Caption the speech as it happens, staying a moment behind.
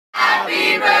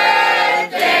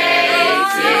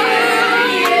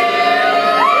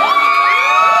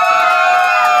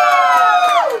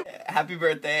Happy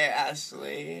birthday,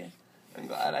 Ashley. I'm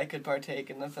glad I could partake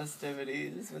in the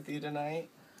festivities with you tonight.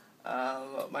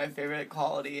 My favorite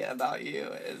quality about you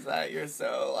is that you're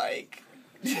so, like,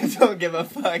 don't give a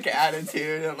fuck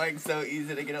attitude and, like, so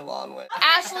easy to get along with.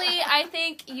 Ashley, I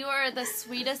think you are the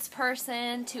sweetest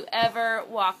person to ever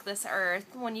walk this earth.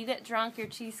 When you get drunk, your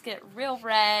cheeks get real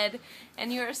red,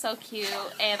 and you are so cute,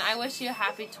 and I wish you a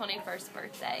happy 21st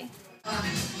birthday.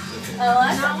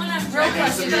 Not when I'm real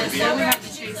questions, so we have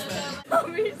to chase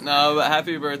them. No, but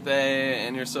happy birthday,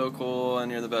 and you're so cool,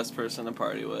 and you're the best person to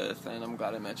party with, and I'm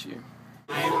glad I met you.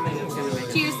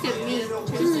 Cheers to me.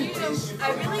 I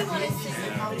really want to sing.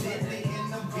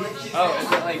 Oh,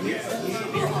 is it like you?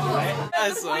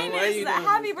 The point is that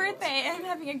happy birthday, and I'm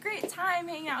having a great time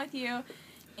hanging out with you.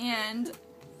 And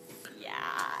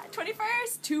yeah,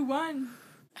 21st, 2-1.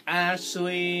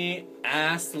 Ashli,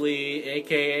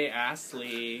 aka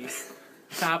Ashley.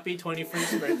 Happy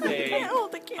 21st birthday.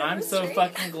 I'm so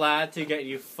fucking glad to get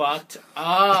you fucked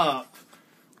up.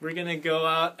 We're gonna go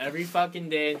out every fucking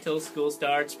day until school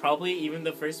starts, probably even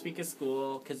the first week of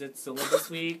school, because it's syllabus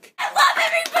week. I love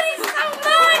everybody so much!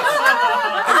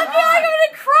 I feel like I'm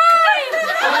gonna cry!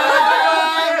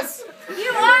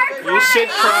 You are crying! You should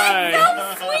cry. So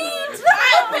sweet!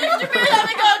 Benjamin, let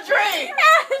me go drink!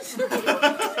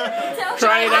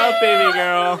 Try it out, baby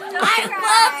girl. I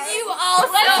love you all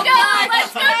so much!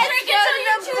 Let's go drink until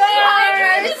you're too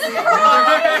dehydrated!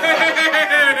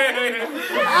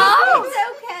 Oh, it's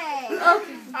okay.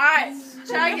 Okay. Alright,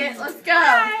 chug it. Let's go.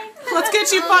 Let's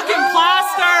get you fucking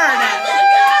plastered!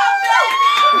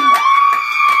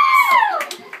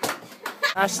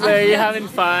 Ashley, are you having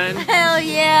fun? Hell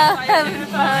yeah, having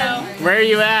fun. Where are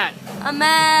you at? I'm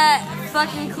at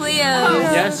fucking Cleo's.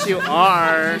 Yes, you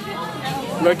are.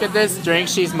 Look at this drink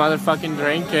she's motherfucking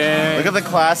drinking. Look at the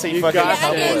classic fucking got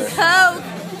Fucking tumbler. Coke.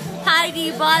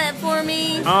 Heidi bought it for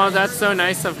me. Oh, that's so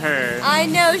nice of her. I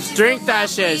know she's Drink a that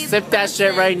shit. lovely Sip that shit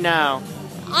person. right now.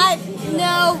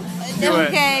 No. Do it.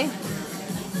 Okay.